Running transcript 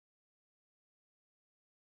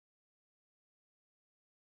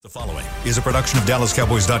The following is a production of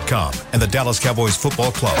DallasCowboys.com and the Dallas Cowboys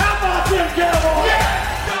Football Club. How about them Cowboys?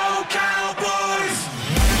 Go Cowboys!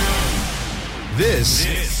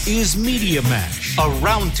 This is Media Mash, a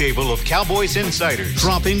roundtable of Cowboys insiders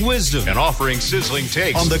dropping wisdom and offering sizzling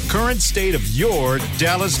takes on the current state of your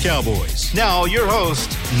Dallas Cowboys. Now, your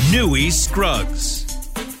host, Newy Scruggs.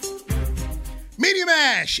 Media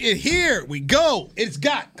Mash, here we go. It's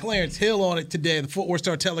got Clarence Hill on it today, the Fort Worth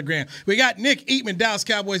Star Telegram. We got Nick Eatman,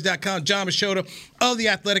 DallasCowboys.com, John Machota of The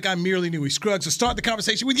Athletic. I'm merely Newy Scruggs. So start the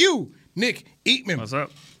conversation with you, Nick Eatman. What's up?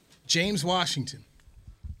 James Washington.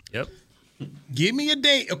 Yep. Give me a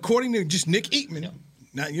date, according to just Nick Eatman,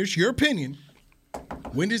 not your opinion.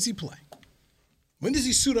 When does he play? When does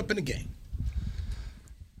he suit up in a game?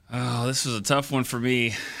 Oh, this was a tough one for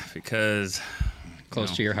me because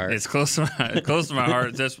close to your heart. It's close to my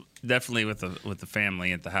heart. That's definitely with the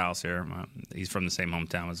family at the house here. He's from the same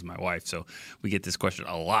hometown as my wife, so we get this question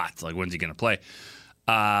a lot. Like, when's he going to play?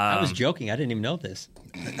 I was joking. I didn't even know this.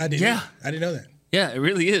 I didn't. Yeah. I didn't know that. Yeah, it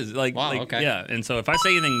really is. Wow, okay. Yeah, and so if I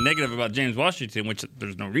say anything negative about James Washington, which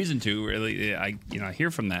there's no reason to, really, I hear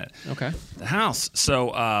from that. Okay. The house. So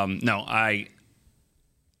no, I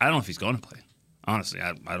don't know if he's going to play. Honestly,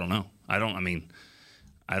 I don't know. I don't know.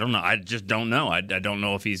 I just don't know. I don't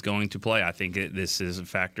know if he's going to play. I think this is a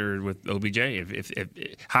factor with OBJ. If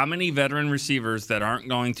how many veteran receivers that aren't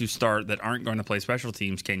going to start, that aren't going to play special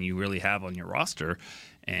teams, can you really have on your roster?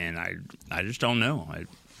 And I just don't know.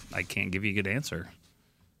 I can't give you a good answer.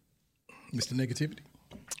 Mr. Negativity.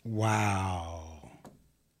 Wow.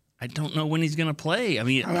 I don't know when he's going to play. I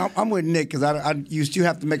mean, I'm with Nick because you still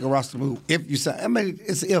have to make a roster move. If you say,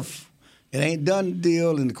 it's if. It ain't done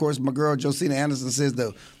deal, and of course, my girl Josina Anderson says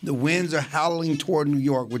the winds are howling toward New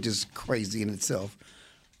York, which is crazy in itself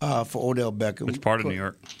for Odell Beckham. Which part of New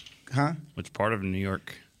York? Huh? Which part of New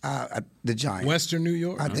York? The Giants. Western New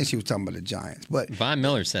York? I think she was talking about the Giants. But Von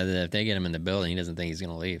Miller said that if they get him in the building, he doesn't think he's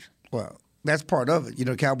going to leave. Well, that's part of it. You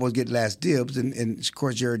know, Cowboys get last dibs, and of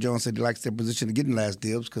course, Jerry Jones said he likes their position of getting last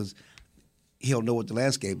dibs because he'll know what the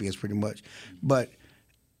landscape is pretty much. But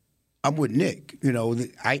I'm with Nick. You know,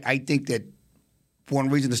 I think that one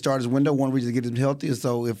reason to start his window, one reason to get him healthy is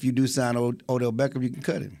so if you do sign Odell Beckham, you can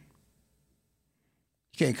cut him.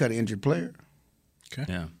 You can't cut an injured player.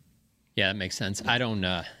 Okay. Yeah. Yeah, that makes sense. I don't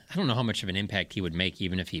know how much of an impact he would make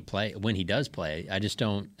even if when he does play. I just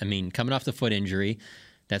don't. I mean, coming off the foot injury,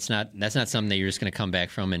 that's not something that you're just going to come back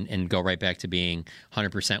from and go right back to being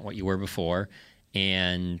 100% what you were before.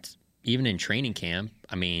 And even in training camp,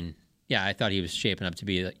 I mean, yeah, I thought he was shaping up to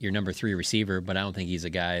be your number 3 receiver, but I don't think he's a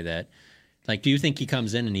guy that, like, do you think he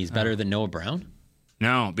comes in and he's better than Noah Brown?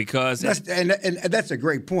 No, because and that's a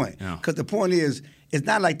great point. Because the point is, it's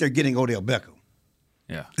not like they're getting Odell Beckham.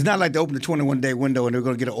 Yeah. It's not like they open the 21-day window and they're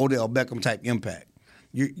going to get an Odell Beckham type impact.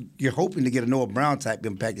 You're hoping to get a Noah Brown type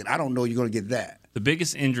impact, and I don't know you're going to get that. The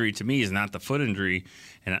biggest injury to me is not the foot injury,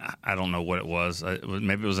 and I don't know what it was.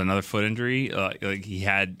 Maybe it was another foot injury. Like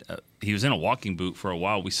he was in a walking boot for a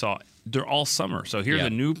while. We saw they're all summer. So here's a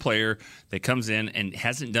new player that comes in and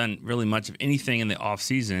hasn't done really much of anything in the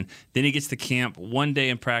offseason. Then he gets to camp one day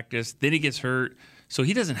in practice. Then he gets hurt. So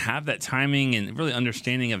he doesn't have that timing and really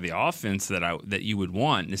understanding of the offense that you would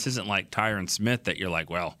want. This isn't like Tyron Smith that you're like,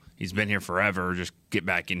 well, he's been here forever. Just get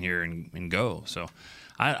back in here and go. So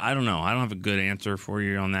I don't know. I don't have a good answer for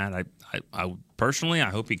you on that. I personally, I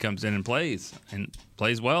hope he comes in and plays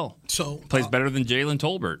well. So plays better than Jalen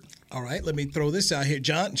Tolbert. All right, let me throw this out here.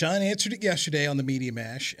 John answered it yesterday on the Media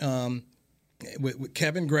Mash with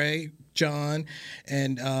Kevin Gray, John,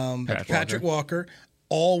 and Patrick Walker.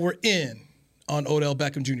 All were in on Odell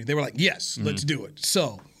Beckham Jr. They were like, yes, let's do it.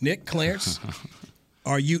 So, Nick, Clarence,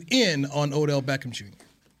 are you in on Odell Beckham Jr.?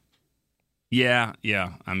 Yeah.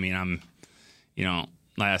 I mean,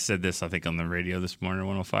 like I said this, I think, on the radio this morning,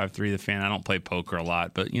 105.3 The Fan. I don't play poker a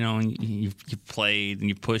lot, but, you've played and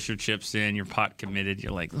you push your chips in, you're pot committed.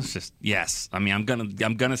 You're like, let's just, yes. I mean, I'm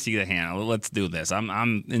gonna see the hand. Let's do this.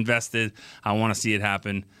 I'm invested. I want to see it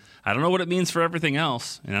happen. I don't know what it means for everything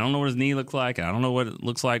else, and I don't know what his knee looks like, and I don't know what it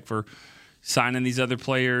looks like for signing these other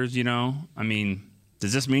players, I mean,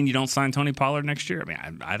 does this mean you don't sign Tony Pollard next year? I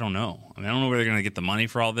mean, I don't know. I mean, I don't know where they're going to get the money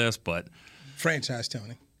for all this, but franchise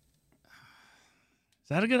Tony. Is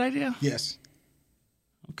that a good idea? Yes.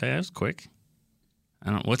 Okay, that was quick. I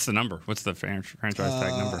don't. What's the number? What's the franchise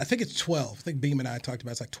tag number? I think it's 12. I think Beam and I talked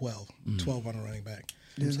about it's like 12. 12 on a running back.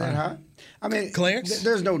 Is that high? I mean, Clarence?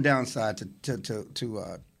 There's no downside to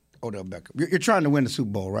Odell Beckham. You're trying to win the Super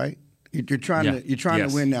Bowl, right? You're trying to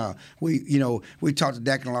win now. We talked to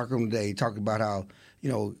Dak in the locker room today. He talked about how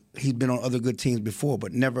he's been on other good teams before,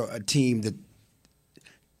 but never a team that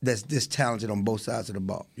that's this talented on both sides of the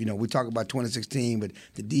ball. You know, we talk about 2016, but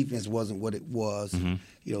the defense wasn't what it was. Mm-hmm.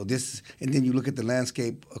 You know, and then you look at the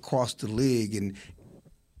landscape across the league, and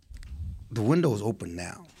the window is open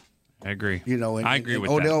now. I agree. You know, I agree with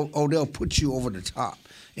Odell, that. Odell puts you over the top,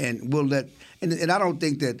 and we'll let. And I don't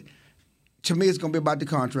think that. To me, it's going to be about the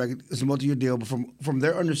contract. It's a multi-year deal, but from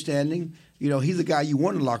their understanding, you know, he's a guy you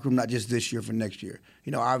want in the locker room, not just this year, for next year.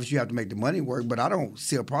 You know, obviously you have to make the money work, but I don't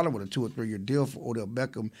see a problem with a 2 or 3 year deal for Odell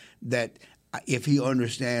Beckham. That if he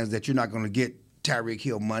understands that you're not going to get Tyreek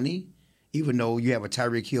Hill money, even though you have a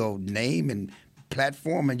Tyreek Hill name and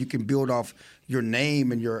platform, and you can build off your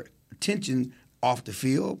name and your attention off the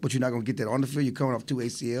field, but you're not going to get that on the field. You're coming off 2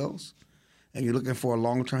 ACLs, and you're looking for a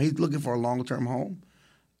long term. He's looking for a long term home.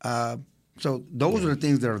 So those are the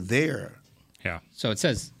things that are there. Yeah. So it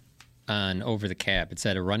says on Over the Cap, it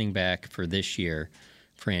said a running back for this year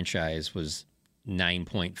franchise was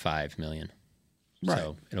 $9.5 million. Right.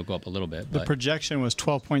 So it'll go up a little bit. The but projection was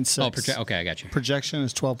 12.6. Okay, I got you. Projection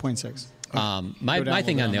is 12.6. My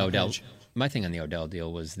thing on the Odell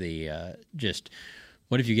deal was the just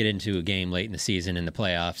what if you get into a game late in the season in the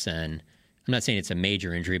playoffs, and I'm not saying it's a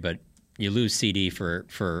major injury, but you lose CD for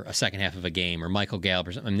a second half of a game, or Michael Gallup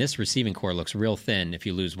or something. I mean, this receiving core looks real thin if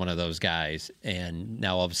you lose one of those guys. And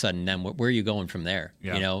now all of a sudden, then where are you going from there?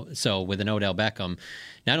 Yeah. You know, so with an Odell Beckham,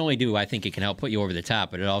 not only do I think it can help put you over the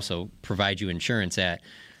top, but it also provides you insurance at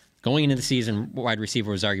going into the season. Wide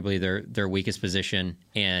receiver was arguably their weakest position,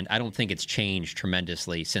 and I don't think it's changed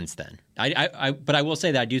tremendously since then. But I will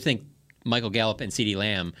say that I do think Michael Gallup and CeeDee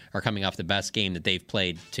Lamb are coming off the best game that they've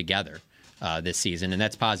played together this season, and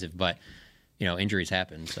that's positive. But you know, injuries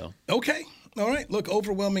happen. So okay, all right. Look,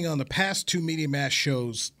 overwhelming on the past 2 Media Mash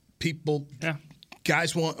shows.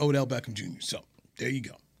 Guys want Odell Beckham Jr. So there you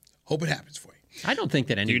go. Hope it happens for you. I don't think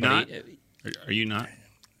that anybody. Are you not?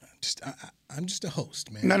 I'm just a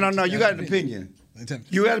host, man. No. You got an opinion.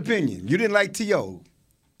 You got an opinion. You didn't like T.O.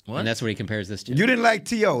 What? And that's what he compares this to. You didn't like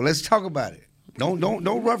T.O. Let's talk about it. Don't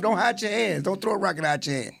hide your hands. Don't throw a rock and hide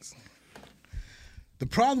your hands. The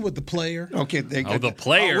problem with the player. Okay, the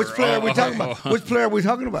player. Which player are we talking about? Which player are we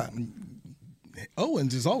talking about?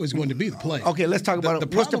 Owens is always going to be the player. Okay, let's talk about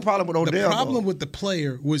it. What's the problem with Odell? The problem with the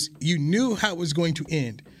player was you knew how it was going to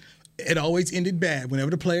end. It always ended bad whenever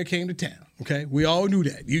the player came to town. Okay, we all knew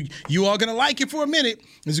that. You all gonna like it for a minute.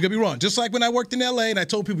 This is gonna be wrong. Just like when I worked in L.A. and I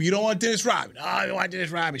told people you don't want Dennis Rodman. Oh, you don't want Dennis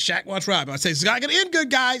Rodman. Shaq wants Rodman. I say it's not gonna end good,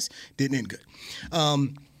 guys. Didn't end good.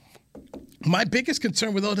 My biggest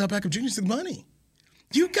concern with Odell Beckham Jr. is the money.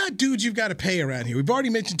 You got dudes you've got to pay around here. We've already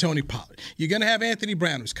mentioned Tony Pollard. You're going to have Anthony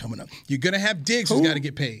Brown who's coming up. You're going to have Diggs who's got to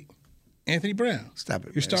get paid. Anthony Brown. Stop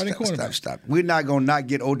it. You're starting cornerback. Stop. We're not going to not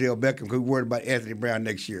get Odell Beckham because we're worried about Anthony Brown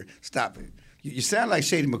next year. Stop it. You sound like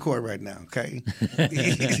Shady McCoy right now, okay?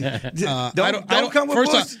 Don't come with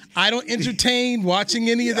first bullshit. off, I don't entertain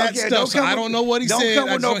watching any of that stuff, so I don't know what he said. Don't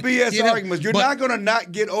come with no BS arguments. You're not going to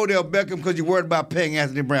not get Odell Beckham because you're worried about paying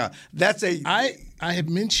Anthony Brown. I have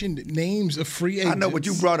mentioned names of free agents. I know, but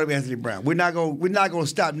you brought up Anthony Brown. We're not going to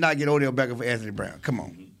stop not get Odell Beckham for Anthony Brown. Come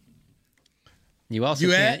on. You also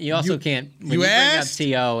can't. When you bring up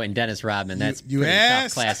T.O. and Dennis Rodman, that's pretty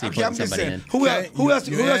tough classy putting somebody in. Who else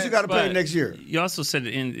you got to play next year? You also said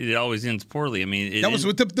it always ends poorly. I mean, that was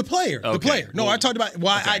with the player. Okay. The player. No, well, I talked about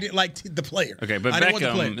why I didn't like the player. Okay, but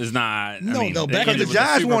Beckham is not. No, Beckham. Because the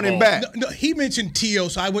Giants want him back. No, he mentioned T.O.,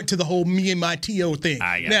 so I went to the whole me and my T.O. thing.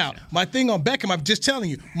 Now, my thing on Beckham, I'm just telling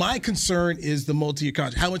you, my concern is the multi-year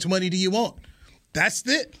contract. How much money do you want? That's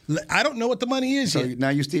it. I don't know what the money is So yet. now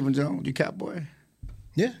you Stephen Jones, you Cowboy?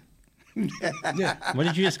 Yeah. What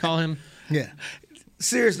did you just call him? Yeah.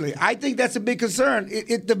 Seriously, I think that's a big concern.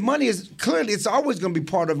 The money is clearly it's always going to be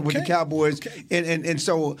part of it with the Cowboys, and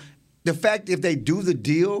so the fact if they do the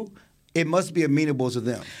deal, it must be amenable to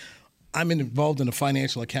them. I'm involved in a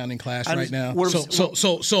financial accounting class right now. I'm looking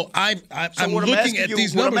at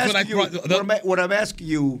these numbers. What I'm asking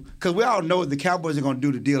you, because we all know the Cowboys are going to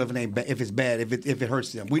do the deal if it's bad, if it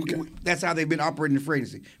hurts them. That's how they've been operating in free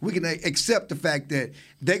agency. We can accept the fact that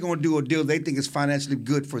they're going to do a deal they think is financially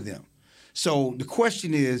good for them. So the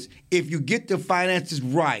question is, if you get the finances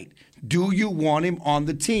right, do you want him on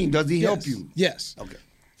the team? Does he help you? Yes. Okay.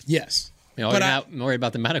 Yes. You're not worried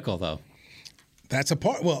about the medical though. That's a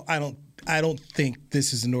part. Well, I don't think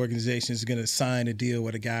this is an organization that's going to sign a deal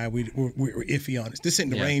with a guy we're iffy on. This isn't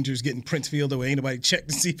the Rangers getting Prince Fielder where ain't nobody checked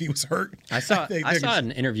to see if he was hurt. I saw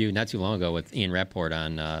an interview not too long ago with Ian Rappaport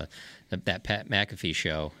on that Pat McAfee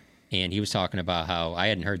show, and he was talking about how I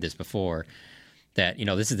hadn't heard this before, that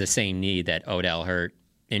this is the same knee that Odell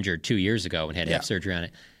injured 2 years ago and had to have surgery on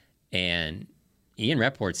it. And Ian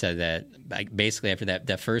Rappaport said that basically after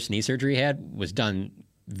that first knee surgery he had was done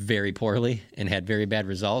very poorly and had very bad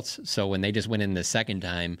results. So when they just went in the second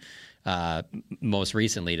time, most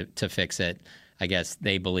recently to fix it, I guess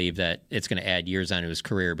they believe that it's going to add years onto his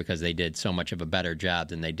career because they did so much of a better job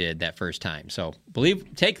than they did that first time. So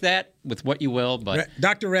take that with what you will, but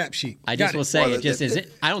Dr. Rap Sheet. I just will say it just isn't.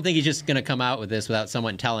 I don't think he's just going to come out with this without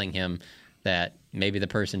someone telling him that maybe the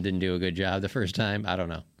person didn't do a good job the first time. I don't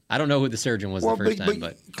know. I don't know who the surgeon was the first time,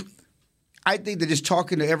 but I think they're just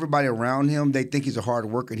talking to everybody around him. They think he's a hard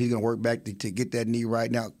worker and he's going to work back to get that knee right.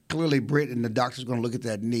 Now, clearly, Britt and the doctor's going to look at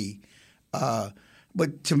that knee.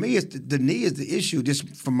 But to me, the knee is the issue.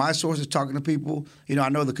 Just from my sources, talking to people, I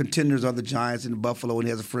know the contenders are the Giants and the Buffalo, and he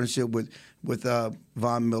has a friendship with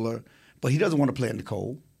Von Miller, but he doesn't want to play in the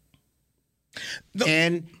cold.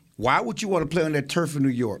 And why would you want to play on that turf in New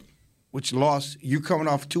York, which lost you coming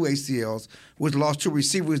off 2 ACLs, which lost 2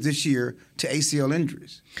 receivers this year to ACL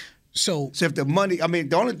injuries? So if the money,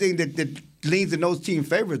 the only thing that leans in those team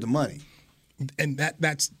favor is the money. And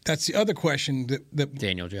that's the other question that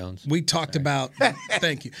Daniel Jones we talked about.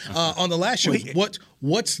 Thank you on the last show.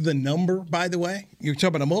 What's the number? By the way, you're talking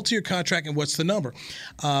about a multi-year contract, and what's the number?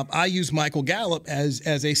 I use Michael Gallup as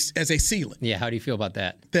a ceiling. Yeah, how do you feel about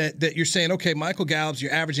that? That you're saying, okay, Michael Gallup's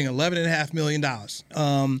you're averaging $11.5 million.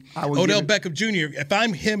 Odell Beckham Jr. If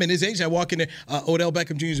I'm him and his age, I walk in there. Odell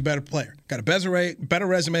Beckham Jr. is a better player. Got a better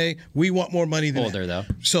resume. We want more money than older that.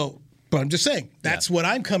 Though. So. But I'm just saying, that's what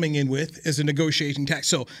I'm coming in with as a negotiating tax.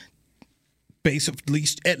 So base of at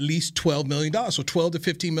least $12 million. So $12 to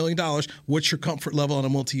 $15 million. What's your comfort level on a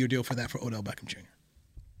multi-year deal for Odell Beckham Jr.?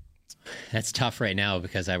 That's tough right now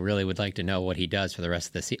because I really would like to know what he does for the rest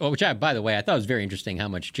of the season. Which, by the way, I thought was very interesting how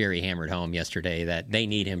much Jerry hammered home yesterday that they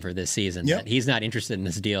need him for this season. Yep. That he's not interested in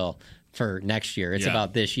this deal for next year. It's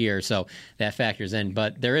about this year, so that factors in.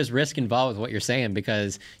 But there is risk involved with what you're saying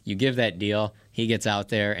because you give that deal, he gets out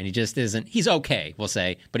there, and he just isn't – he's okay, we'll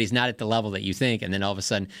say, but he's not at the level that you think. And then all of a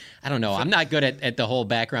sudden – I don't know. I'm not good at the whole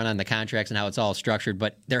background on the contracts and how it's all structured,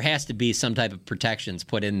 but there has to be some type of protections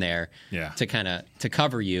put in there to kind of – to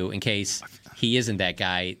cover you in case he isn't that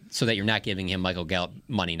guy so that you're not giving him Michael Gallup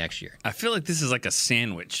money next year. I feel like this is like a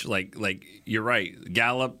sandwich. Like you're right.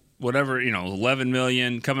 Gallup – whatever, $11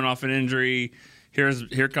 million coming off an injury.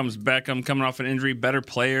 Here comes Beckham coming off an injury, better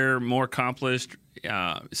player, more accomplished.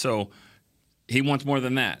 So he wants more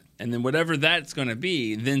than that. And then whatever that's going to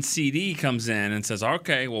be, then CD comes in and says,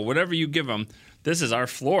 okay, well, whatever you give him, this is our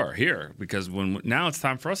floor here because now it's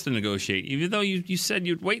time for us to negotiate. Even though you said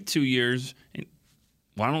you'd wait 2 years,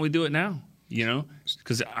 why don't we do it now?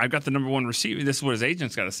 Because I've got the number one receiver. This is what his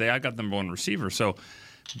agent's got to say. I got the number one receiver. So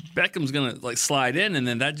Beckham's going to slide in, and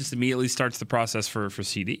then that just immediately starts the process for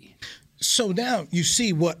CD. So now you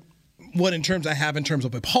see what in terms I have in terms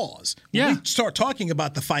of a pause. When we start talking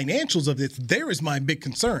about the financials of this, there is my big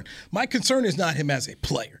concern. My concern is not him as a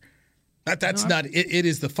player. That's not it. It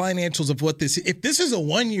is the financials of what this. If this is a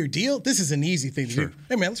 1-year deal, this is an easy thing to do.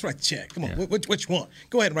 Hey man, let's write the check. Come on, what you want?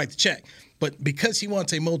 Go ahead and write the check. But because he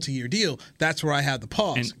wants a multi-year deal, that's where I have the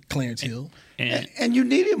pause. Clarence Hill, and you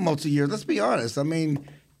need a multi-year. Let's be honest.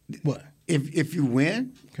 What if you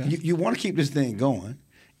win, you want to keep this thing going,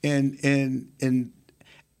 and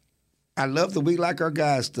I love the we like our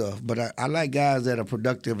guys stuff, but I like guys that are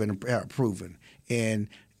productive and are proven, and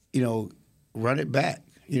run it back.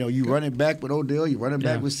 You run it back with Odell, you run it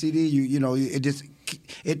back with CD.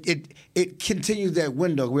 It continues that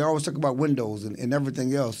window. We always talk about windows and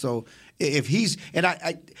everything else. So if he's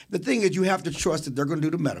the thing is you have to trust that they're going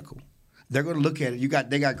to do the medical. They're going to look at it.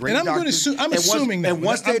 They got great doctors. I'm assuming that. And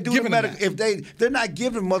once they do the medical, if they're not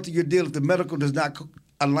giving a multi-year deal if the medical does not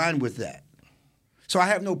align with that. So I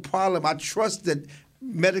have no problem. I trust that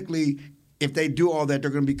medically, if they do all that, they're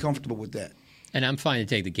going to be comfortable with that. And I'm fine to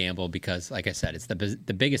take the gamble because, like I said, it's the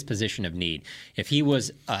biggest position of need. If he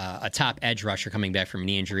was a top edge rusher coming back from a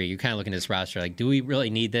knee injury, you're kind of looking at this roster like, do we really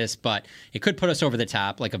need this? But it could put us over the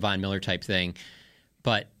top, like a Von Miller type thing.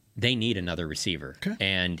 But they need another receiver. Okay.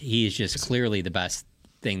 And he is just clearly the best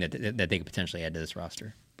thing that they could potentially add to this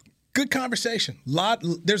roster. Good conversation.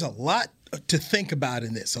 There's a lot to think about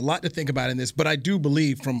in this, but I do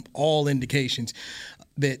believe from all indications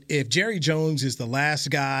that if Jerry Jones is the last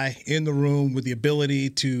guy in the room with the ability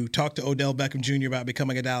to talk to Odell Beckham Jr. about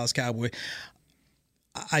becoming a Dallas Cowboy,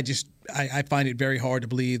 I find it very hard to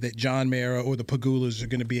believe that John Mara or the Pagulas are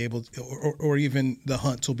going to be able to, or even the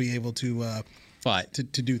Hunts will be able to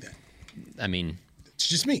do that. I mean, it's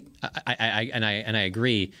just me. I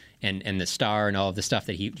agree, and the star and all of the stuff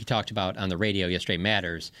that he talked about on the radio yesterday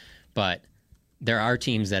matters, but there are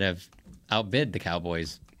teams that have outbid the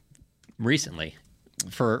Cowboys recently.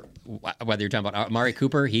 for whether you're talking about Amari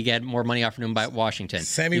Cooper, he had more money offered to him by Washington.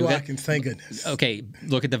 Sammy Watkins, thank goodness. Okay,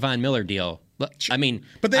 look at the Von Miller deal. I mean,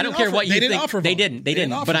 but I don't care what you think. They didn't.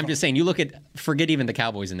 But I'm just saying, you look at, forget even the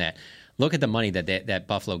Cowboys in that. Look at the money that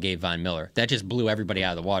Buffalo gave Von Miller. That just blew everybody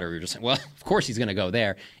out of the water. You're just saying, well, of course he's going to go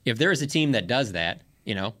there. If there is a team that does that,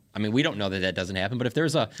 I mean, we don't know that doesn't happen. But if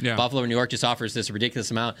there's a Buffalo or New York just offers this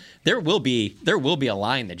ridiculous amount, there will be a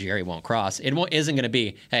line that Jerry won't cross. It isn't going to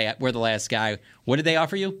be, hey, we're the last guy. What did they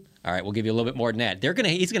offer you? All right, we'll give you a little bit more than that.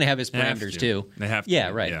 He's going to have his parameters too. They have to. Yeah,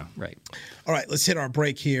 right. Right. All right, let's hit our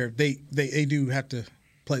break here. They do have to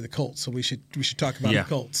play the Colts, so we should talk about the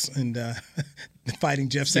Colts and fighting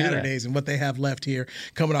Jeff Saturdays and what they have left here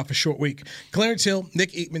coming off a short week. Clarence Hill,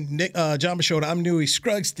 Nick Eatman, John Machota, I'm Newey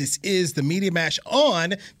Scruggs. This is the Media Mash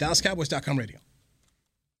on DallasCowboys.com radio.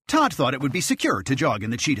 Todd thought it would be secure to jog in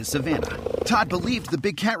the cheetah savanna. Todd believed the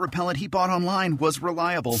big cat repellent he bought online was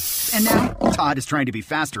reliable. And now, Todd is trying to be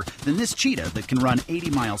faster than this cheetah that can run 80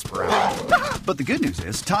 miles per hour. But the good news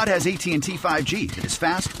is, Todd has AT&T 5G that is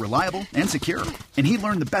fast, reliable, and secure. And he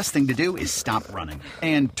learned the best thing to do is stop running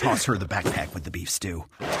and toss her the backpack with the beef stew.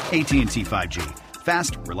 AT&T 5G.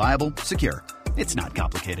 Fast, reliable, secure. It's not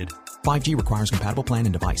complicated. 5G requires compatible plan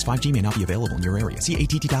and device. 5G may not be available in your area. See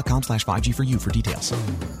att.com/5G for you for details.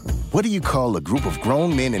 What do you call a group of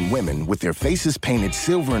grown men and women with their faces painted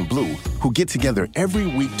silver and blue who get together every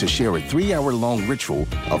week to share a 3-hour-long ritual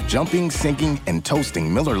of jumping, singing, and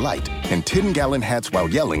toasting Miller Lite in 10-gallon hats while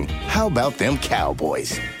yelling, "How about them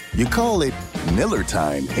Cowboys?" You call it Miller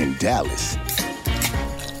Time in Dallas.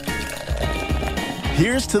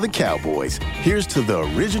 Here's to the Cowboys. Here's to the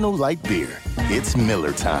original light beer. It's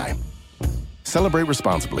Miller Time. Celebrate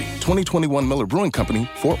responsibly. 2021 Miller Brewing Company,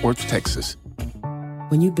 Fort Worth, Texas.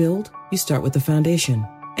 When you build, you start with the foundation.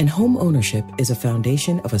 And home ownership is a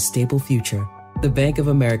foundation of a stable future. The Bank of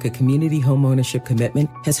America Community Home Ownership Commitment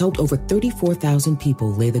has helped over 34,000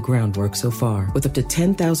 people lay the groundwork so far, with up to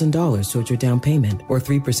 $10,000 towards your down payment or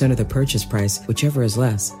 3% of the purchase price, whichever is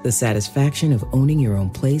less. The satisfaction of owning your own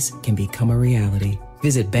place can become a reality.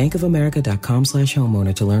 Visit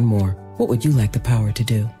bankofamerica.com/homeowner to learn more. What would you like the power to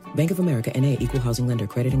do? Bank of America N.A. Equal Housing Lender.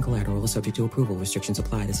 Credit and collateral is subject to approval. Restrictions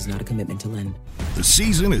apply. This is not a commitment to lend. The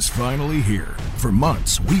season is finally here. For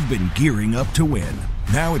months, we've been gearing up to win.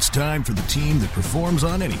 Now it's time for the team that performs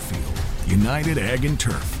on any field. United Ag and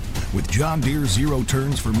Turf. With John Deere Zero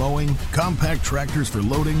Turns for mowing, compact tractors for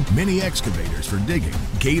loading, mini excavators for digging,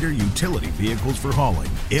 Gator utility vehicles for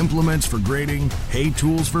hauling, implements for grading, hay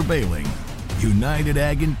tools for baling. United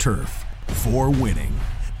Ag and Turf. For winning.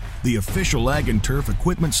 The official Ag and Turf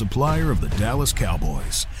equipment supplier of the Dallas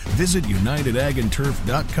Cowboys. Visit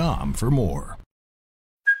UnitedAgAndTurf.com for more.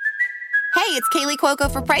 Hey, it's Kaylee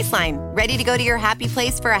Cuoco for Priceline. Ready to go to your happy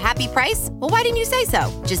place for a happy price? Well, why didn't you say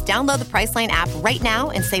so? Just download the Priceline app right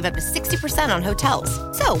now and save up to 60% on hotels.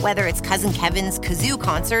 So whether it's Cousin Kevin's Kazoo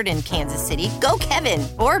Concert in Kansas City, go Kevin,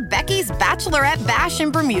 or Becky's Bachelorette Bash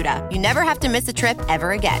in Bermuda, you never have to miss a trip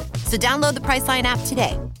ever again. So download the Priceline app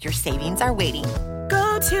today. Your savings are waiting.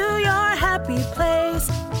 Go to your happy place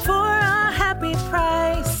for a happy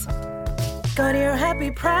price. Go to your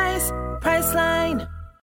happy price, Priceline.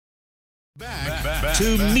 Back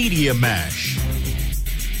to Media Mash.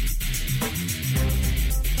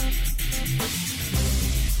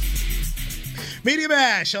 Media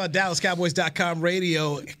Mash on DallasCowboys.com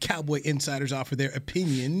radio. Cowboy insiders offer their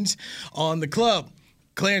opinions on the club.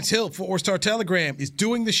 Clarence Hill, Fort Worth Star-Telegram, is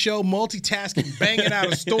doing the show, multitasking, banging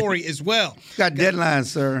out a story as well. Got deadlines,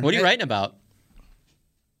 sir. What are you writing about?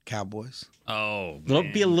 Cowboys. Oh,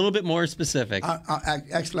 be a little bit more specific.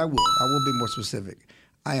 Actually, I will. I will be more specific.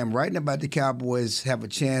 I am writing about the Cowboys have a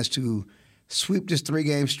chance to sweep this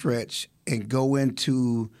 3-game stretch and go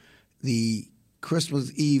into the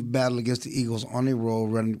Christmas Eve battle against the Eagles on the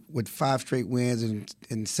road, running with 5 straight wins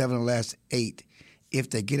and 7 of the last 8 if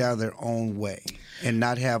they get out of their own way and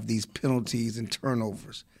not have these penalties and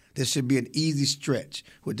turnovers. This should be an easy stretch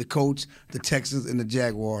with the Colts, the Texans, and the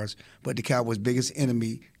Jaguars, but the Cowboys' biggest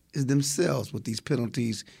enemy is themselves with these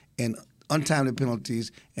penalties and untimely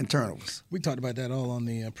penalties and turnovers. We talked about that all on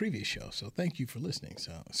the previous show, so thank you for listening.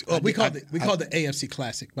 We called it the AFC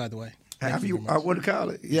Classic, by the way. However you want to call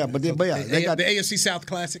it, yeah. But they got the AFC South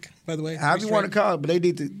Classic, by the way. However you want to call it, but they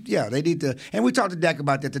need to. And we talked to Dak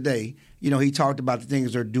about that today. You know, he talked about the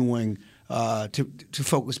things they're doing to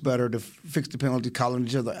focus better, to fix the penalty, calling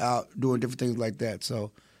each other out, doing different things like that.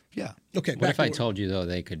 So, yeah. Okay. What if I told you though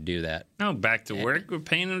they could do that? No, back to work. We're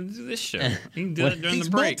paying him to do this show. You can do it during the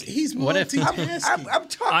break. He's multitasking. I'm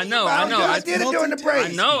talking. I know. I did it during the break.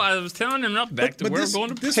 I know. I was telling him, back to work.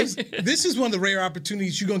 Going to break. This is one of the rare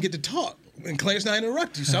opportunities you're going to get to talk and Claire's not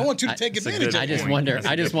interrupting you, so I want you to take advantage of it.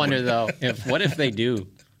 I just wonder though, what if they do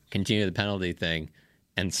continue the penalty thing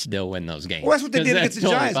and still win those games? Well, that's what they did against the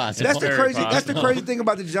Giants. Possible. That's the crazy thing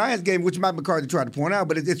about the Giants game, which Mike McCarthy tried to point out,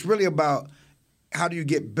 but it's really about how do you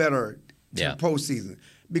get better to the postseason,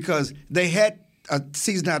 because they had a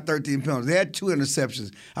season out 13 penalties. They had 2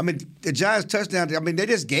 interceptions. I mean, the Giants touchdown, they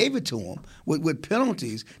just gave it to them with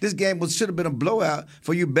penalties. This game should have been a blowout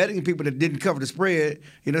for you betting people that didn't cover the spread.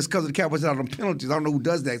 It's because the Cowboys out on penalties. I don't know who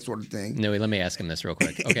does that sort of thing. No, let me ask him this real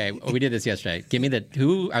quick. Okay, we did this yesterday. Give me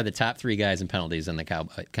who are the top 3 guys in penalties in the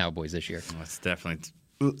Cowboys this year? Well, it's definitely.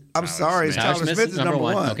 I'm sorry, it's Tyler Smith is number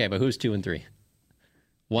 1. Okay, but who's 2 and 3?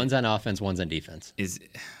 One's on offense, one's on defense. Is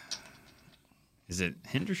it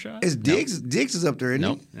Hendershot? It's Diggs. No. Diggs is up there, isn't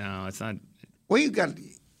he? No, it's not. Well, you got.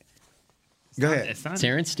 Go ahead. It's not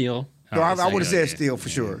Terrence Steele. No, I would have said Steele for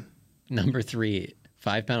sure. Number 3,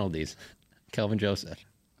 5 penalties. Kelvin Joseph.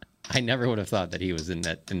 I never would have thought that he was in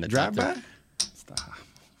the drive top by.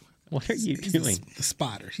 What are you doing? The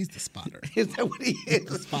spotter. He's the spotter. Is that what he is?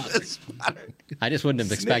 The spotter. I just wouldn't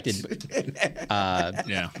have expected.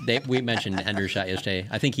 We mentioned Hendershot yesterday.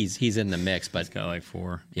 I think he's in the mix, but he's got like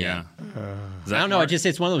 4. Yeah. I don't know.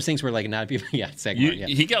 It's one of those things where like not people. Yeah,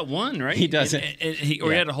 he got 1, right? He does it. He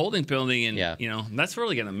had a holding penalty, and that's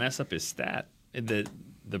really going to mess up his stat.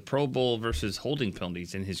 The Pro Bowl versus holding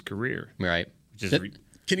penalties in his career. Right. Can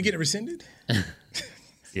he get it rescinded?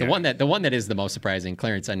 The one that is the most surprising,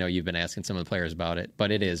 Clarence, I know you've been asking some of the players about it,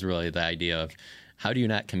 but it is really the idea of how do you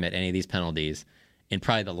not commit any of these penalties in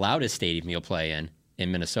probably the loudest stadium you'll play in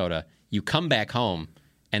Minnesota. You come back home,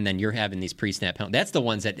 and then you're having these pre-snap penalties. That's the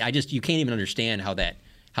ones that you can't even understand how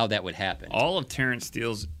that would happen. All of Terrence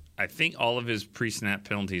Steele's, I think all of his pre-snap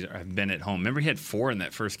penalties have been at home. Remember, he had 4 in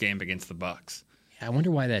that first game against the Bucs. I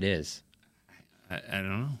wonder why that is. I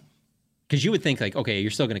don't know. Because you would think, like, okay, you're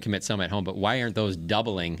still going to commit some at home, but why aren't those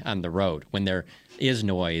doubling on the road when there is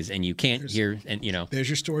noise and you can't hear? And there's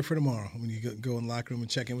your story for tomorrow when you go in the locker room and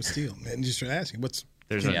check in with Steele and just start asking,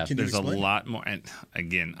 there's a lot more. And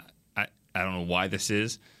again, I don't know why this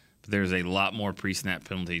is, but there's a lot more pre-snap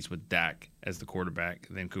penalties with Dak as the quarterback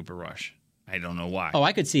than Cooper Rush. I don't know why. Oh,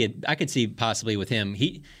 I could see it. I could see possibly with him.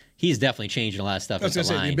 He's definitely changing a lot of stuff. I was going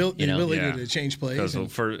to say the ability to change plays.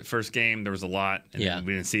 Because for first game there was a lot, and then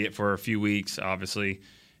we didn't see it for a few weeks, obviously.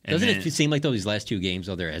 And Doesn't it seem like these last 2 games,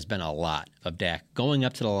 though, there has been a lot of Dak going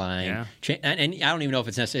up to the line, and I don't even know if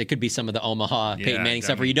it's necessary. It could be some of the Omaha Peyton Manning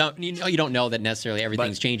stuff where you don't know that necessarily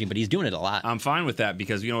everything's changing, but he's doing it a lot. I'm fine with that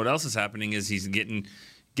because you know what else is happening is he's getting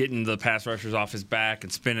the pass rushers off his back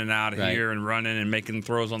and spinning out of here and running and making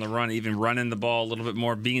throws on the run, even running the ball a little bit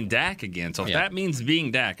more, being Dak again. So if that means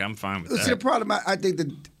being Dak, I'm fine with that. See, the problem, I think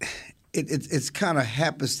that it's kind of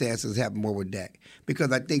happenstance that's happened more with Dak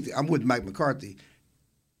because I think I'm with Mike McCarthy.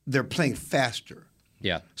 They're playing faster.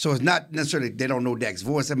 Yeah. So it's not necessarily they don't know Dak's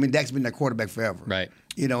voice. I mean, Dak's been their quarterback forever. Right.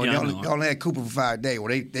 They only had Cooper for 5 days. Well,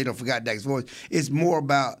 they don't forgot Dak's voice. It's more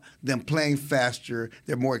about them playing faster.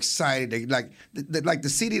 They're more excited. They like the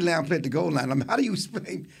CeeDee Lamb played the goal line. I mean, how do you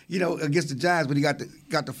explain, against the Giants when he got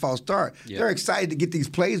the false start? Yeah. They're excited to get these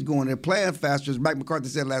plays going. They're playing faster. As Mike McCarthy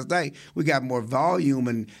said last night, we got more volume.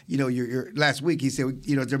 And last week he said,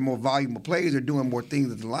 there are more volume of plays. They're doing more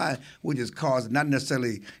things at the line, which is caused not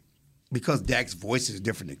necessarily because Dak's voice is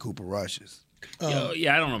different than Cooper Rush's. I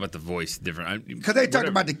don't know about the voice different. Because they talked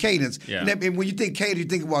about the cadence. Yeah. And when you think cadence, you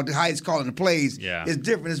think about how he's calling the plays. Yeah. It's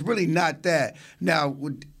different. It's really not that. Now,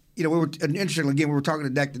 we were interesting. Again, we were talking to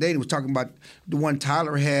Dak today, and he was talking about the one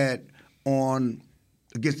Tyler had on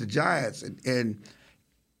against the Giants, and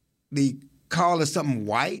the call is something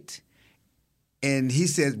white, and he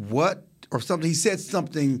said what or something. He said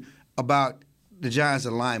something about the Giants'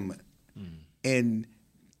 alignment, and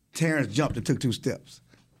Terrence jumped and took 2 steps.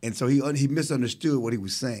 And so he misunderstood what he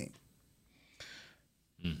was saying.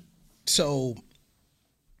 So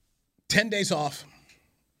 10 days off,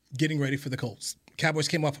 getting ready for the Colts. Cowboys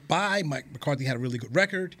came off a bye. Mike McCarthy had a really good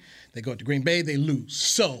record. They go to Green Bay, they lose.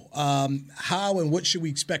 So how and what should we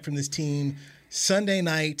expect from this team Sunday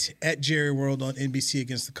night at Jerry World on NBC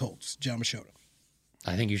against the Colts? John Machota.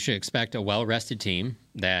 I think you should expect a well-rested team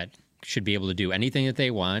that should be able to do anything that they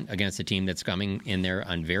want against a team that's coming in there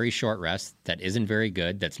on very short rest, that isn't very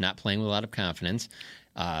good, that's not playing with a lot of confidence.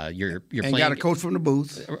 You're playing, got a coach from the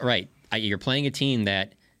booth. Right. You're playing a team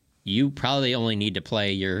that you probably only need to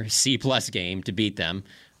play your C-plus game to beat them.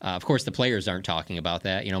 Of course, the players aren't talking about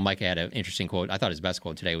that. Micah had an interesting quote. I thought his best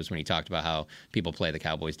quote today was when he talked about how people play the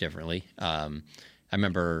Cowboys differently. I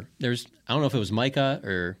remember I don't know if it was Micah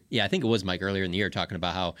or, I think it was Mike earlier in the year talking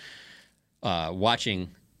about how watching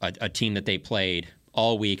a team that they played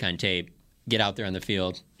all week on tape, get out there on the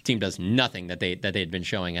field, team does nothing that they had been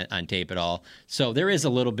showing on tape at all. So there is a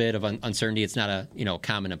little bit of uncertainty. It's not a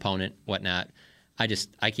common opponent, whatnot.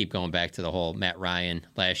 I keep going back to the whole Matt Ryan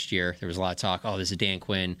last year. There was a lot of talk. Oh, this is Dan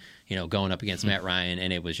Quinn, going up against Matt Ryan,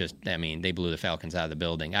 and it was just. I mean, they blew the Falcons out of the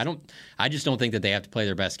building. I just don't think that they have to play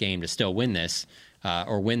their best game to still win this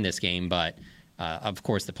or win this game. But of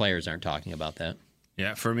course, the players aren't talking about that.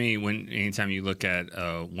 Yeah, for me, anytime you look at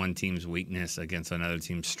one team's weakness against another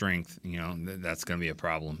team's strength, that's going to be a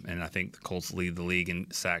problem. And I think the Colts lead the league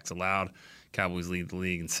in sacks allowed. Cowboys lead the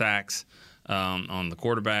league in sacks on the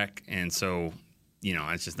quarterback. And so,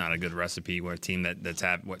 it's just not a good recipe where a team that's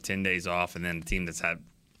had, 10 days off, and then a team that's had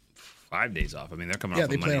 5 days off. I mean, they're coming off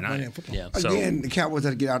on Monday night. Yeah. Again, the Cowboys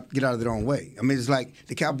had to get out of their own way. I mean, it's like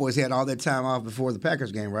the Cowboys had all that time off before the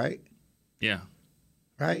Packers game, right? Yeah.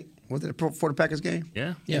 Right? Was it for the Packers game?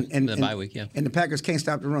 Yeah. And the bye week, yeah. And the Packers can't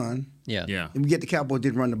stop the run. Yeah. And yet the Cowboys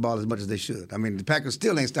didn't run the ball as much as they should. I mean, the Packers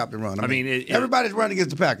still ain't stopped the run. I mean everybody's running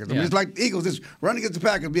against the Packers. I mean, it's like the Eagles just running against the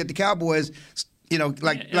Packers, yet the Cowboys,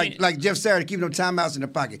 like Jeff Saturday, keeping them timeouts in their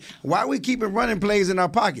pocket. Why are we keeping running plays in our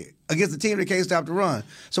pocket against a team that can't stop the run?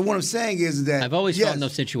 So what I'm saying is that I've always felt in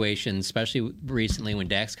those situations, especially recently when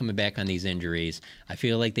Dak's coming back on these injuries, I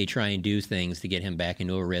feel like they try and do things to get him back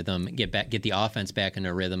into a rhythm, get the offense back into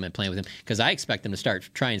a rhythm and playing with him. Because I expect them to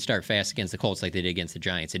try and start fast against the Colts like they did against the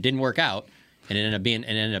Giants. It didn't work out. And it ended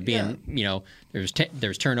up being,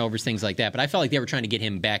 there's turnovers, things like that. But I felt like they were trying to get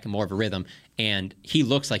him back in more of a rhythm, and he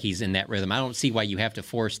looks like he's in that rhythm. I don't see why you have to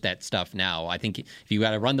force that stuff now. I think if you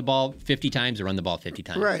got to run the ball 50 times, or run the ball 50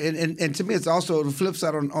 times. Right, and to me, it's also the flip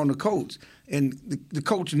side on the coach. And the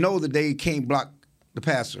coach know that they can't block the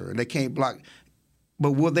passer, and they can't block.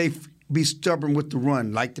 But will they be stubborn with the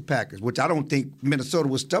run like the Packers, which I don't think Minnesota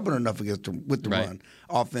was stubborn enough with the run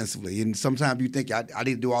offensively. And sometimes you think I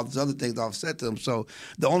need to do all these other things to offset them. So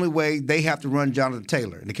the only way, they have to run Jonathan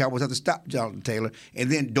Taylor, and the Cowboys have to stop Jonathan Taylor,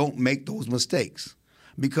 and then don't make those mistakes.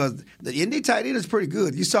 Because the Indy tight end is pretty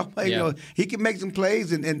good. You saw, he can make some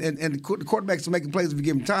plays, and the quarterbacks are making plays if you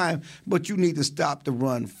give him time, but you need to stop the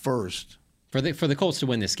run first. For the Colts to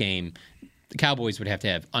win this game, the Cowboys would have to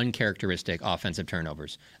have uncharacteristic offensive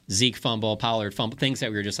turnovers. Zeke fumble, Pollard fumble, things that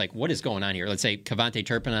we were just like, what is going on here? Let's say Kevontae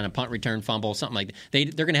Turpin on a punt return fumble, something like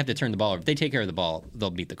that. They're going to have to turn the ball over. If they take care of the ball, they'll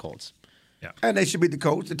beat the Colts. Yeah. And they should beat the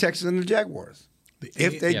Colts, the Texans, and the Jaguars.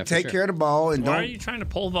 If they take care of the ball and Why are you trying to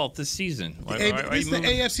pole vault this season? It's the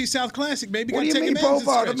AFC South Classic, baby. What do you mean pole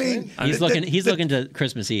vault? I mean, he's looking to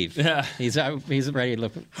Christmas Eve. Yeah, he's ready to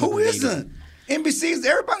look. Who isn't? NBC's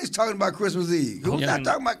everybody's talking about Christmas Eve. Who's not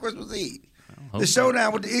talking about Christmas Eve? The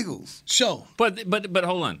showdown with the Eagles. But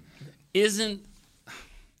hold on. This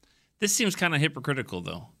seems kind of hypocritical,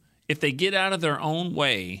 though. If they get out of their own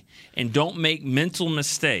way and don't make mental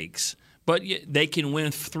mistakes, but they can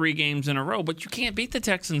win 3 games in a row, but you can't beat the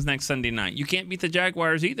Texans next Sunday night. You can't beat the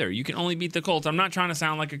Jaguars either. You can only beat the Colts. I'm not trying to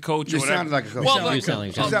sound like a coach or whatever. You sound like a coach.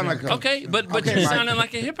 You sound like a coach. Okay, but you're sounding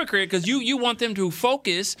like a hypocrite because you want them to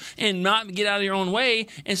focus and not get out of your own way,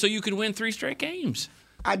 and so you can win 3 straight games.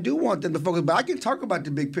 I do want them to focus, but I can talk about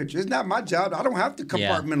the big picture. It's not my job. I don't have to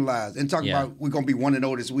compartmentalize and talk about we're going to be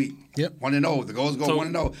 1-0 this week. Yep. 1-0. The goals go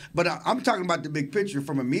 1-0. But I'm talking about the big picture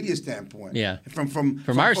from a media standpoint. Yeah.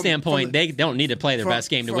 From our standpoint, they don't need to play their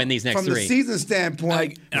best game to win these next 3. From the season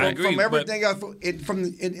standpoint, I agree, from everything else,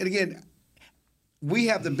 and again, we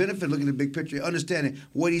have the benefit of looking at the big picture, understanding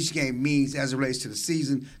what each game means as it relates to the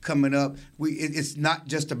season coming up. It's not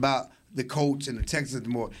just about the Colts and the Texans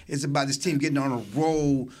anymore. It's about this team getting on a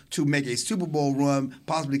roll to make a Super Bowl run,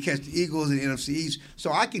 possibly catch the Eagles in the NFC East.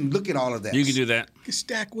 So I can look at all of that. You can do that. You can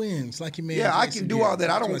stack wins like you made. Yeah, I can do all that.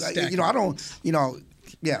 I don't.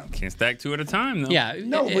 Yeah. Can't stack 2 at a time, though. Yeah.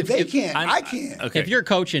 No, but they can't. I can't. Okay. If you're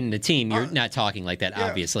coaching the team, you're not talking like that,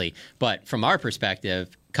 obviously. But from our perspective,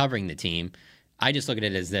 covering the team, I just look at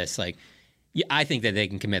it as this, like, I think that they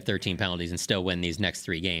can commit 13 penalties and still win these next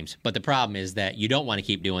 3 games. But the problem is that you don't want to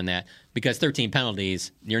keep doing that because 13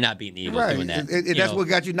 penalties, you're not beating the Eagles doing that. That's what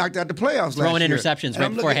got you knocked out the playoffs throwing last year. Interceptions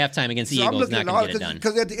right before halftime against the Eagles is not going to get it done.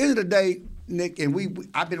 Because at the end of the day, Nick, and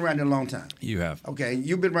I've been around there a long time. You have. Okay,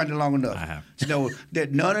 you've been around there long enough. I have. To know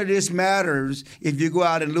that none of this matters if you go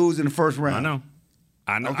out and lose in the first round. I know.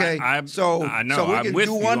 Okay, so we can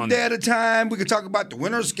do one day at a time. We can talk about the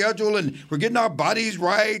winter schedule, and we're getting our bodies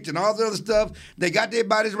right and all the other stuff. They got their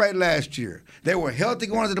bodies right last year. They were healthy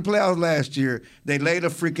going into the playoffs last year. They laid a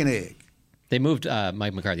freaking egg. They moved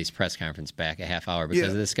Mike McCarthy's press conference back a half hour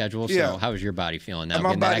because of the schedule. So how is your body feeling now?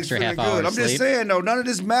 My body's extra feeling half hour good. I'm just saying, though, none of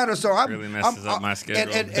this matters. So it really messes up my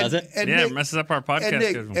schedule. Does it? It messes up our podcast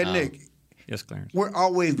schedule. And Nick, yes, Clarence. We're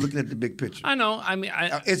always looking at the big picture. I know. I mean,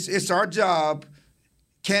 it's our job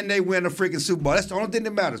Can they win a freaking Super Bowl? That's the only thing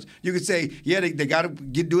that matters. You can say, yeah, they got to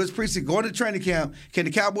do his preseason, go into training camp. Can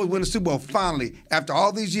the Cowboys win a Super Bowl? Finally, after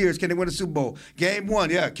all these years, can they win a Super Bowl? Game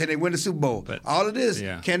 1, yeah, can they win the Super Bowl? But all it is,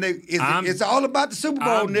 can they? It's all about the Super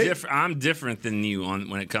Bowl, Nick. I'm different than you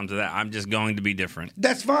when it comes to that. I'm just going to be different.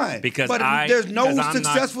 That's fine. But there's no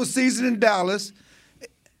successful season in Dallas.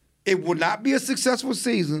 It will not be a successful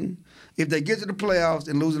season if they get to the playoffs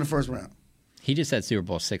and lose in the first round. He just said Super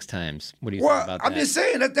Bowl 6 times. What do you think about that? I'm just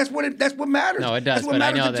saying that's what matters. No, it does. That's what but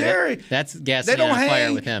matters I know to Jerry. That's gasoline on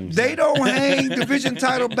fire with him. They don't hang division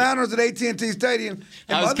title banners at AT&T Stadium.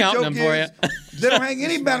 And I was counting them for you. They don't hang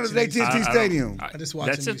any banners at AT&T Stadium. I just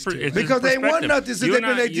watched because they won nothing since they've been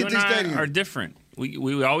at AT&T Stadium. Are different.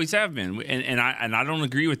 We always have been, and I don't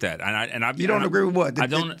agree with that. You don't agree with what?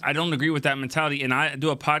 I don't agree with that mentality. And I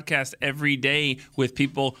do a podcast every day with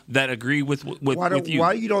people that agree with you.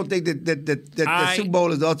 Why you don't think that the Super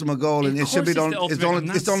Bowl is the ultimate goal and it should be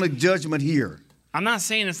it's only judgment here? I'm not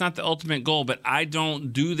saying it's not the ultimate goal, but I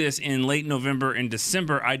don't do this in late November and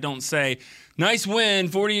December. I don't say, nice win,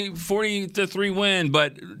 40-3 win,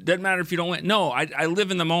 but doesn't matter if you don't win. No, I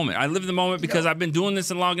live in the moment. I live in the moment because I've been doing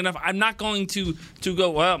this long enough. I'm not going to go,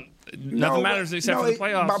 well, nothing matters except for the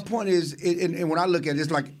playoffs. My point is, and when I look at it,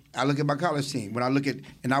 it's like I look at my college team. When I look at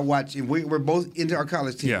and I watch, and we're both into our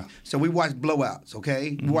college team. Yeah. So we watch blowouts,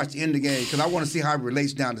 okay? We watch the end of the game because I want to see how it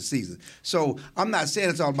relates down the season. So I'm not saying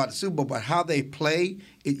it's all about the Super Bowl, but how they play,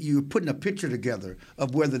 you're putting a picture together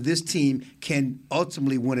of whether this team can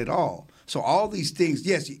ultimately win it all. So all these things,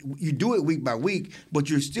 yes, you do it week by week, but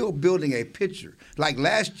you're still building a picture. Like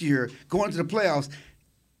last year, going to the playoffs,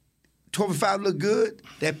 12-5 looked good.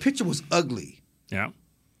 That picture was ugly. Yeah.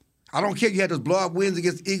 I don't care if you had those blowout wins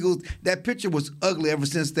against Eagles. That picture was ugly ever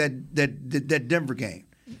since that Denver game.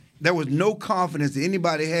 There was no confidence that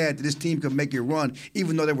anybody had that this team could make it run,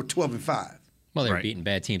 even though they were 12-5. Well, they were beating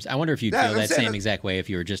bad teams. I wonder if you'd feel that same exact way if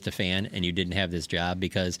you were just a fan and you didn't have this job,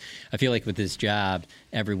 because I feel like with this job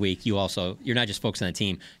every week, you're not just focused on the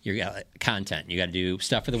team. You got content. You got to do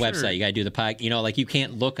stuff for the website. You got to do the podcast. You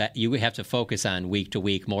can't look at. You have to focus on week to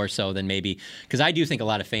week more so than maybe, because I do think a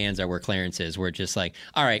lot of fans are where Clarence is. We're just like,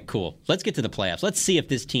 all right, cool. Let's get to the playoffs. Let's see if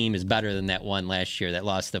this team is better than that one last year that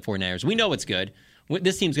lost to the 49ers. We know it's good.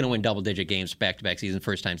 This team's going to win double-digit games back-to-back season,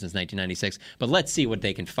 first time since 1996. But let's see what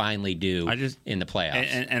they can finally do in the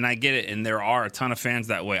playoffs. And I get it, and there are a ton of fans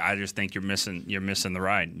that way. I just think you're missing the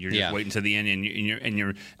ride. You're just waiting to the end, and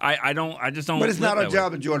you're. I just don't. But it's not our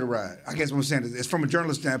job to join the ride. I guess what I'm saying is, it's from a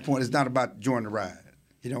journalist standpoint. It's not about joining the ride.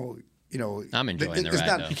 I'm enjoying the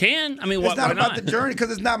ride. You can. I mean, it's not about the journey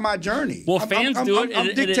because it's not my journey. Well, fans do it.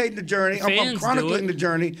 I'm dictating the journey. I'm chronicling the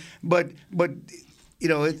journey, but.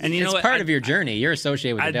 It's part of your journey. You're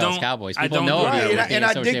associated with the Dallas Cowboys. People know you. And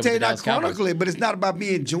I dictate, I chronicle it, but it's not about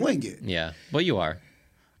me enjoying it. Yeah. Well, you are.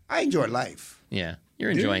 I enjoy life. Yeah. You're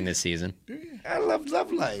enjoying this season. I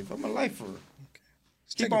love life. I'm a lifer. Okay.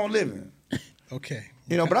 Keep on living. Okay.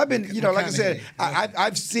 But I've been, like I said,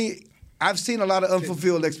 I've seen a lot of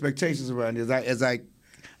unfulfilled expectations around here as I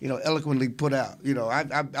eloquently put out.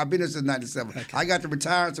 I've been here since '97. Okay. I got the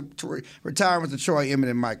retirements of Troy, Emmett,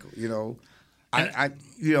 and Michael.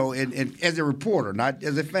 And as a reporter, not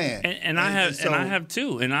as a fan. And I have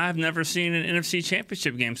too. And I have never seen an NFC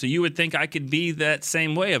Championship game. So you would think I could be that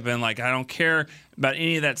same way. I've been like, I don't care about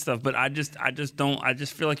any of that stuff. But I just don't. I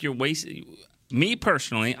just feel like you're wasting. Me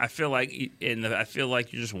personally, I feel like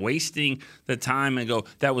you're just wasting the time and go,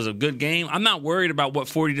 that was a good game. I'm not worried about what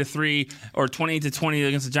 40-3 or 28-20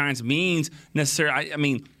 against the Giants means necessarily. I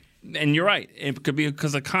mean. And you're right. It could be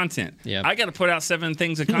because of content. Yep. I got to put out 7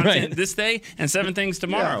 things of content this day and 7 things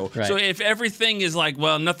tomorrow. Yeah, right. So if everything is like,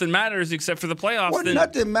 well, nothing matters except for the playoffs, well, then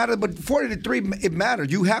nothing matters. But 40-3, it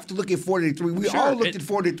matters. You have to look at 40-3. We all looked at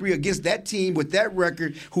 40-3 against that team with that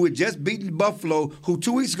record, who had just beaten Buffalo. Who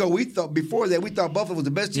 2 weeks ago we thought Buffalo was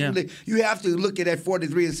the best team. Yeah. You have to look at that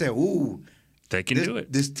 40-3 and say, ooh. They can do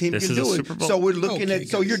it. This team can do it. So we're looking at.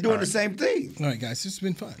 So you're doing the same thing. All right, guys. This has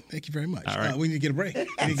been fun. Thank you very much. All right. We need to get a break.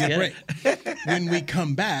 When we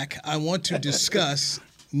come back, I want to discuss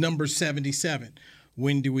number 77.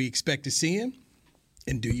 When do we expect to see him?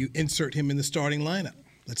 And do you insert him in the starting lineup?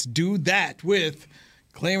 Let's do that with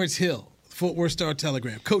Clarence Hill, Fort Worth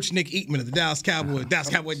Star-Telegram, Coach Nick Eatman of the Dallas Cowboys,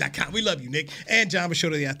 DallasCowboys.com. We love you, Nick. And John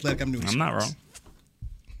Machota of The Athletic. I'm not wrong.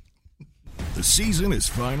 The season is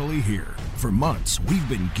finally here. For months, we've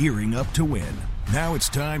been gearing up to win. Now it's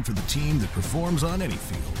time for the team that performs on any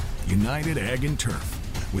field, United Ag and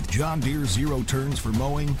Turf. With John Deere Zero Turns for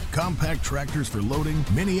mowing, compact tractors for loading,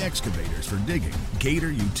 mini excavators for digging,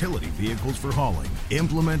 Gator utility vehicles for hauling,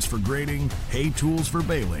 implements for grading, hay tools for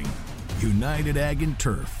baling. United Ag and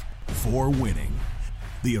Turf, for winning.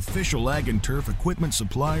 the official Ag and Turf equipment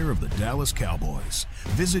supplier of the Dallas Cowboys.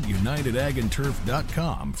 Visit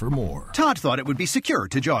UnitedAgAndTurf.com for more. Todd thought it would be secure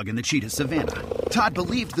to jog in the cheetah savanna. Todd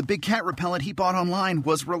believed the big cat repellent he bought online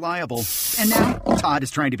was reliable. And now, Todd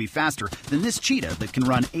is trying to be faster than this cheetah that can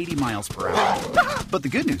run 80 miles per hour. But the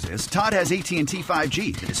good news is, Todd has AT&T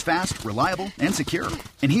 5G that is fast, reliable, and secure.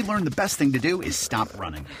 And he learned the best thing to do is stop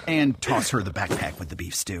running and toss her the backpack with the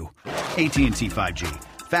beef stew. AT&T 5G.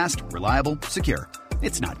 Fast, reliable, secure.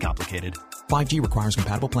 It's not complicated. 5G requires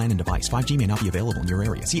compatible plan and device. 5G may not be available in your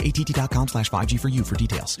area. See att.com/5G for you for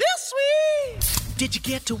details. This week! Did you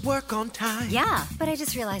get to work on time? Yeah, but I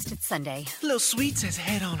just realized it's Sunday. Little Sweet says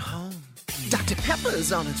head on home. Dr.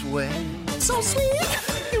 Pepper's on its way. So sweet,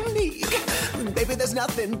 unique. Baby, there's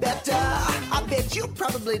nothing better. I bet you've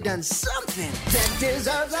probably done something that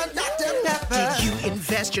deserves a Dr. Pepper. Did you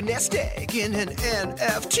invest your nest egg in an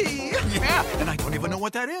NFT? Yeah, and I don't even know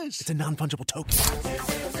what that is. It's a non-fungible token.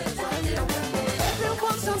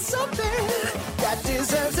 Everyone's done something that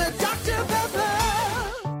deserves a Dr. Pepper.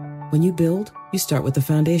 When you build, you start with the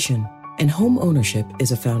foundation. And home ownership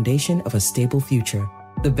is a foundation of a stable future.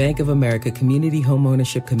 The Bank of America Community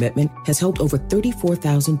Homeownership Commitment has helped over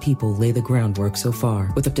 34,000 people lay the groundwork so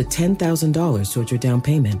far, with up to $10,000 towards your down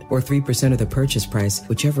payment or 3% of the purchase price,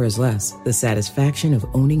 whichever is less. The satisfaction of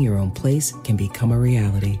owning your own place can become a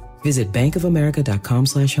reality. Visit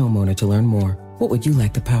bankofamerica.com/homeowner to learn more. What would you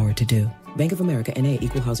like the power to do? Bank of America N.A.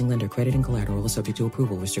 Equal Housing Lender. Credit and collateral is subject to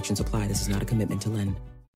approval. Restrictions apply. This is not a commitment to lend.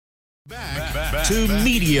 Back to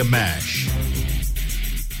Media Mash.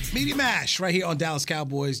 Media Mash right here on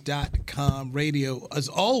DallasCowboys.com radio. As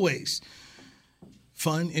always,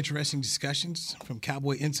 fun, interesting discussions from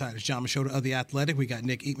Cowboy insiders. John Machota of The Athletic. We got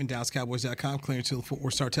Nick Eatman, DallasCowboys.com, Clarence Hill, Fort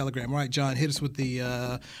Worth Star-Telegram. All right, John, hit us with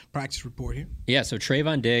the practice report here. Yeah, so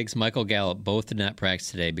Trayvon Diggs, Michael Gallup both did not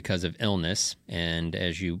practice today because of illness. And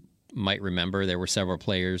as you might remember, there were several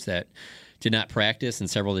players that did not practice and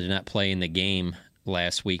several that did not play in the game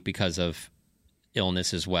last week because of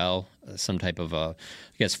illness as well, some type of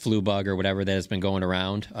flu bug or whatever that has been going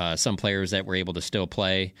around. Some players that were able to still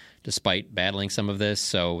play despite battling some of this.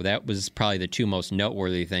 So that was probably the two most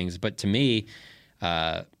noteworthy things. But to me,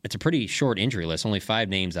 it's a pretty short injury list. Only 5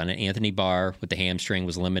 names on it. Anthony Barr with the hamstring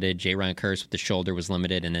was limited. Jayron Kearse with the shoulder was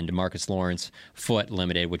limited. And then DeMarcus Lawrence foot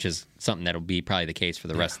limited, which is something that will be probably the case for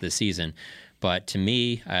the rest of the season. But to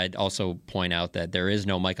me, I'd also point out that there is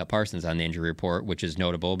no Micah Parsons on the injury report, which is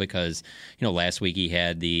notable because, last week he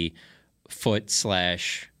had the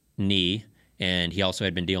foot/knee, and he also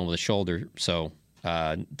had been dealing with a shoulder. So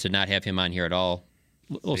to not have him on here at all,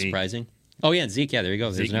 a little surprising. Oh, yeah, and Zeke, yeah, there you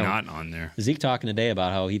go. Zeke not on there. Zeke talking today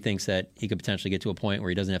about how he thinks that he could potentially get to a point where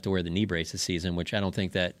he doesn't have to wear the knee brace this season, which I don't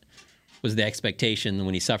think that was the expectation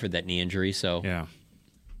when he suffered that knee injury. So yeah.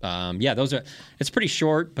 It's pretty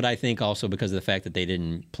short, but I think also because of the fact that they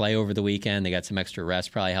didn't play over the weekend, they got some extra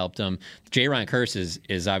rest, probably helped them. Jayron Kearse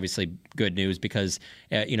is obviously good news because,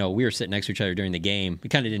 we were sitting next to each other during the game. We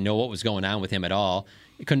kind of didn't know what was going on with him at all.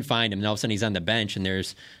 You couldn't find him, and all of a sudden he's on the bench, and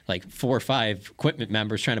there's like 4 or 5 equipment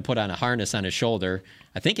members trying to put on a harness on his shoulder.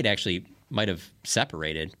 I think it actually might have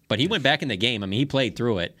separated, but he went back in the game. I mean, he played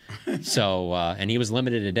through it. So, and he was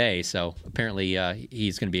limited today, so apparently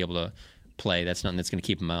he's going to be able to play. That's nothing that's going to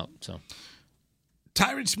keep him out. So,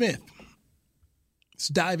 Tyron Smith. Let's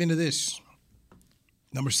dive into this.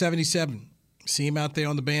 Number 77. See him out there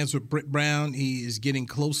on the bands with Britt Brown. He is getting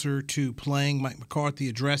closer to playing. Mike McCarthy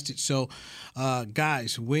addressed it. So,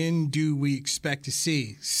 guys, when do we expect to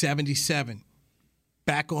see 77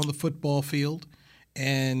 back on the football field?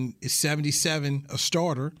 And is 77 a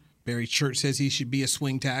starter? Barry Church says he should be a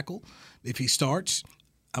swing tackle. If he starts,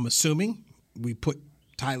 I'm assuming we put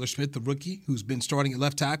Tyler Smith, the rookie, who's been starting at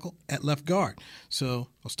left tackle, at left guard. So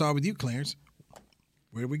I'll start with you, Clarence.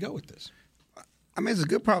 Where do we go with this? I mean, it's a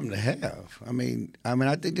good problem to have. I mean, I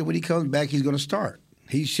think that when he comes back, he's going to start.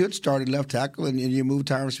 He should start at left tackle, and you move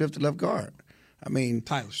Tyler Smith to left guard.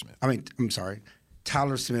 Tyler Smith.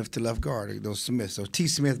 Tyler Smith to left guard. Those Smiths, those T.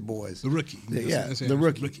 Smith boys. The rookie. The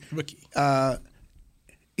rookie.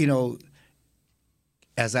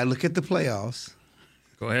 As I look at the playoffs.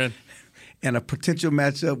 Go ahead. And a potential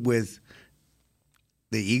matchup with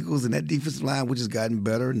the Eagles and that defensive line, which has gotten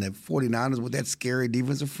better, and the 49ers with that scary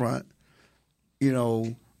defensive front,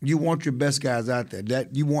 you want your best guys out there.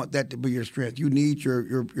 You want that to be your strength. You need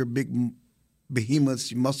your big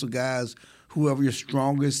behemoths, your muscle guys, whoever your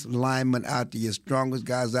strongest linemen out there, your strongest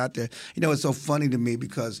guys out there. It's so funny to me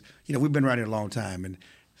because, we've been around here a long time, and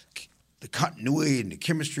the continuity and the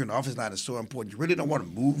chemistry on the offensive line is so important. You really don't want to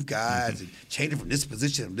move guys and change it from this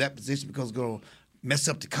position to that position because it's going to mess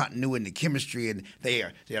up the continuity and the chemistry, and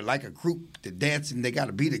they're like a group. They're dancing. They got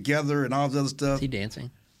to be together and all this other stuff. Is he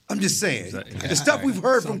dancing? I'm just saying. The stuff we've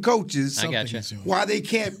heard from coaches, I got you. why they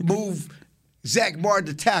can't move Zach Martin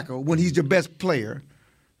to tackle when he's your best player.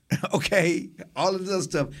 Okay? All of this other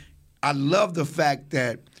stuff. I love the fact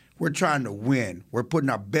that we're trying to win. We're putting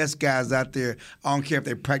our best guys out there. I don't care if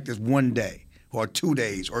they practice 1 day or 2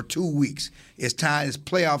 days or 2 weeks. It's time. It's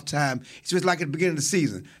playoff time. It's just like at the beginning of the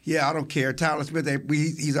season. Yeah, I don't care. Tyler Smith,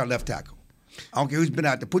 he's our left tackle. I don't care who's been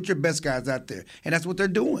out there. Put your best guys out there. And that's what they're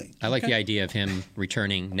doing. I like the idea of him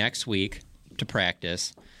returning next week to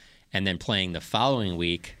practice and then playing the following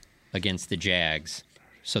week against the Jags.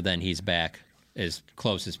 So then he's back as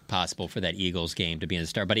close as possible for that Eagles game to be in the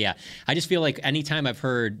start. But, yeah, I just feel like anytime I've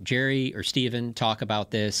heard Jerry or Steven talk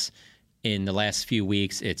about this in the last few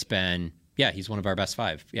weeks, it's been, yeah, he's one of our best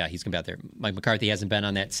 5. Yeah, he's going to be out there. Mike McCarthy hasn't been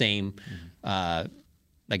on that same, I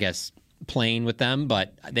guess, playing with them,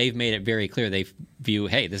 but they've made it very clear they view,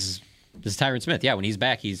 hey, this is Tyron Smith. Yeah, when he's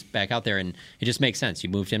back out there, and it just makes sense. You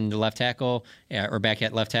moved him to left tackle or back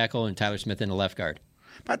at left tackle, and Tyler Smith into left guard.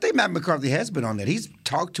 But I think Matt McCarthy has been on that. He's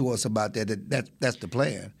talked to us about that's the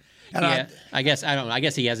plan. And yeah, I guess I don't know. I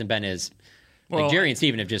guess he hasn't been as like Jerry and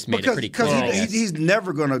Steven have just made it pretty clear. Because he's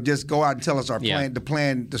never going to just go out and tell us our plan, the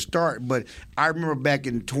plan to start. But I remember back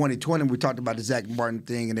in 2020 we talked about the Zach Martin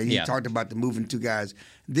thing, and then he talked about the moving 2 guys.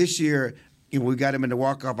 This year, we got him in the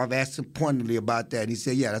walk-off. I've asked him pointedly about that, and he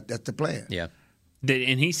said, yeah, that's the plan. Yeah.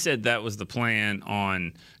 And he said that was the plan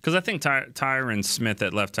on – because I think Tyron Smith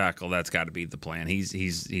at left tackle, that's got to be the plan.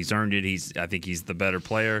 He's earned it. I think he's the better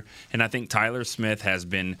player. And I think Tyler Smith has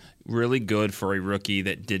been really good for a rookie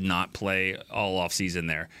that did not play all offseason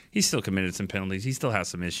there. He still committed some penalties. He still has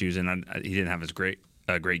some issues, and he didn't have his great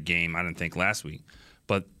game, I didn't think, last week.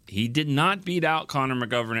 But he did not beat out Connor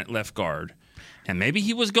McGovern at left guard. And maybe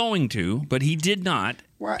he was going to, but he did not.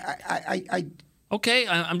 Well, Okay,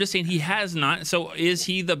 I'm just saying he has not. So is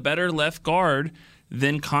he the better left guard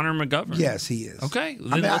than Connor McGovern? Yes, he is. Okay.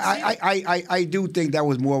 I do think that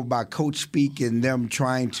was more about coach speak and them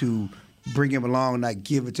trying to bring him along and not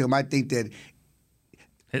give it to him. I think that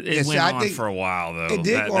it went on for a while, though. It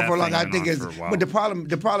did go on for a long time. I think but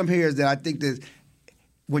the problem here is that I think that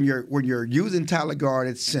when you're using Tyler Guard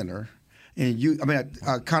at center, and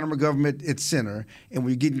Connor McGovern at center, and when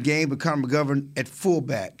you're getting game with Connor McGovern at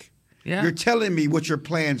fullback. Yeah. You're telling me what your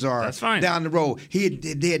plans are down the road.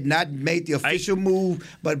 They had not made the official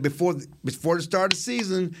move, but before the start of the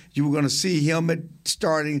season, you were going to see him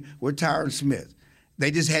starting with Tyron Smith. They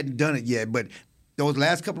just hadn't done it yet. But those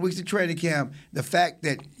last couple of weeks of training camp, the fact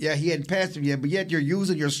that, he hadn't passed him yet, but yet you're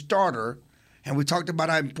using your starter. And we talked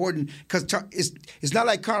about how important, because it's not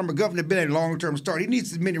like Connor McGovern had been a long-term starter. He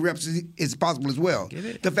needs as many reps as possible as well.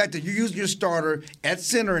 The fact that you're using your starter at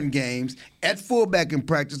center in games, at fullback in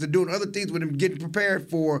practice, and doing other things with him, getting prepared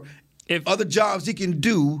for other jobs he can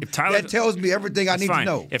do, that tells me everything I need to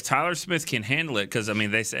know. If Tyler Smith can handle it, because,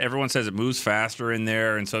 everyone says it moves faster in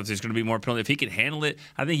there, and so if there's going to be more penalty, if he can handle it,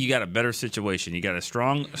 I think you got a better situation. You got a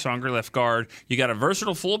stronger left guard. You got a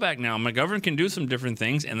versatile fullback now. McGovern can do some different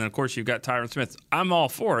things, and then, of course, you've got Tyron Smith. I'm all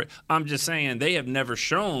for it. I'm just saying they have never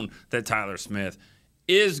shown that Tyler Smith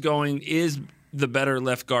is the better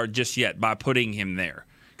left guard just yet by putting him there.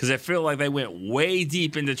 Because I feel like they went way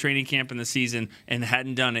deep into training camp in the season and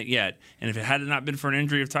hadn't done it yet. And if it had not been for an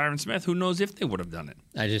injury of Tyron Smith, who knows if they would have done it.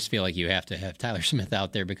 I just feel like you have to have Tyler Smith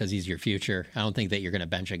out there because he's your future. I don't think that you're going to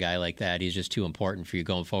bench a guy like that. He's just too important for you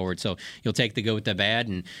going forward. So you'll take the good with the bad.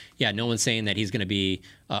 And, no one's saying that he's going to be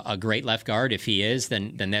a great left guard. If he is,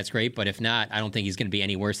 then that's great. But if not, I don't think he's going to be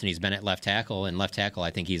any worse than he's been at left tackle. And left tackle, I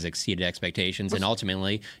think he's exceeded expectations. And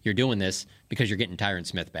ultimately, you're doing this because you're getting Tyron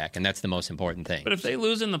Smith back, and that's the most important thing. But if they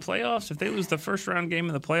lose in the playoffs, if they lose the first-round game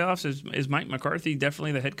in the playoffs, is Mike McCarthy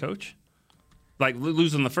definitely the head coach? Like,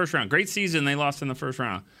 losing the first round. Great season, they lost in the first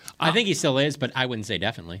round. I think he still is, but I wouldn't say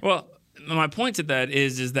definitely. Well, my point to that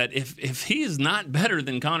is that if he is not better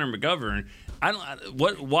than Connor McGovern,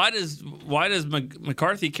 why does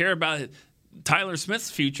McCarthy care about Tyler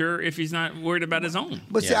Smith's future if he's not worried about his own?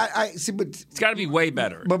 But but it's got to be way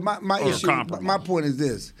better. But my issue, my point is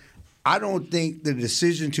this: I don't think the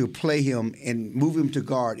decision to play him and move him to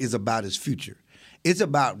guard is about his future. It's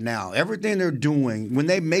about now. Everything they're doing, when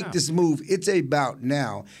they make this move, it's about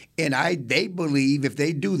now. And they believe if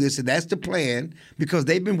they do this, and that's the plan, because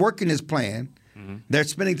they've been working this plan, they're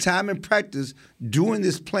spending time in practice doing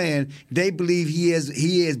this plan. They believe he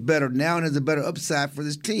is better now and has a better upside for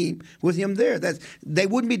this team with him there. They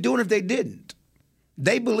wouldn't be doing it if they didn't.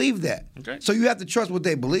 They believe that. Okay. So you have to trust what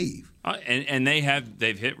they believe. And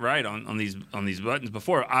they've hit right on these buttons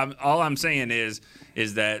before. All I'm saying is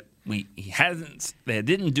that They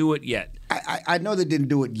didn't do it yet. I know they didn't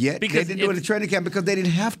do it yet. Because they didn't do it in training camp because they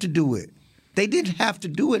didn't have to do it. They didn't have to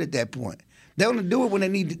do it at that point. They only do it when they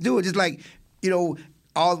need to do it. Just like,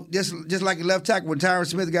 just like a left tackle when Tyron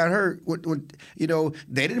Smith got hurt. When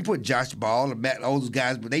they didn't put Josh Ball or Matt, all those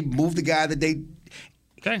guys, but they moved the guy that they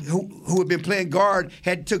who had been playing guard,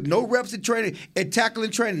 took no reps in training, and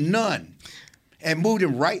tackling training, none, and moved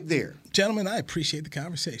him right there. Gentlemen, I appreciate the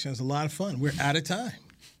conversation. It was a lot of fun. We're out of time.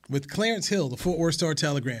 With Clarence Hill, the Fort Worth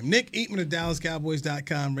Star-Telegram, Nick Eatman of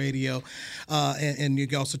DallasCowboys.com radio, and you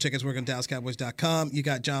can also check his work on DallasCowboys.com. You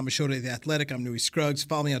got John Machota of The Athletic. I'm Newy Scruggs.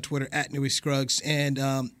 Follow me on Twitter at Newy Scruggs. And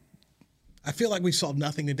I feel like we've solved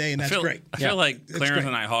nothing today, and that's great. I feel like Clarence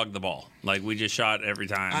and I hogged the ball. Like we just shot every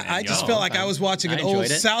time. I just felt like I was watching an old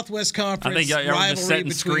Southwest Conference rivalry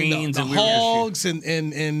between the Hogs and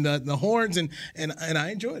the Horns, and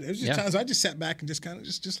I enjoyed it. It was just times I just sat back and just kind of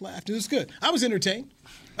just laughed. It was good. I was entertained.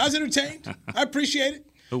 I appreciate it.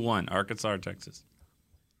 Who won, Arkansas or Texas?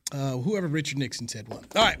 Whoever Richard Nixon said won.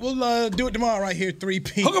 All right, we'll do it tomorrow right here, 3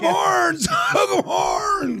 p.m. Hook 'em horns! Hook 'em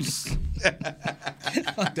horns!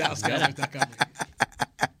 On DallasCowboys.com.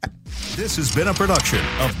 This has been a production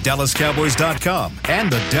of DallasCowboys.com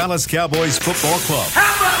and the Dallas Cowboys Football Club.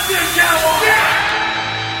 How about this, Cowboys?